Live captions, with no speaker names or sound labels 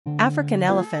African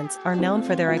elephants are known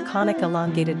for their iconic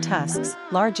elongated tusks,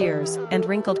 large ears, and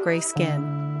wrinkled gray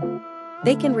skin.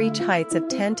 They can reach heights of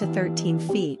 10 to 13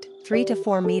 feet, 3 to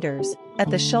 4 meters, at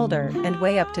the shoulder and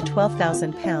weigh up to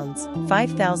 12,000 pounds,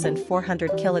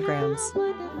 5,400 kilograms.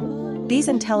 These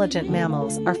intelligent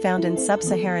mammals are found in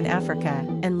sub-Saharan Africa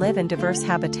and live in diverse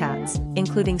habitats,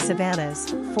 including savannas,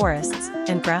 forests,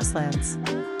 and grasslands.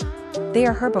 They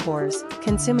are herbivores,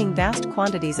 consuming vast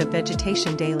quantities of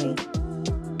vegetation daily.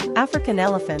 African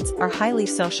elephants are highly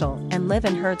social and live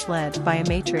in herds led by a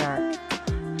matriarch.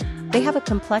 They have a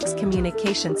complex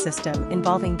communication system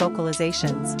involving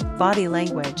vocalizations, body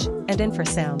language, and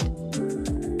infrasound.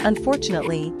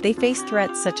 Unfortunately, they face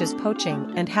threats such as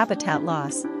poaching and habitat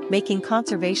loss, making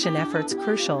conservation efforts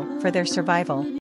crucial for their survival.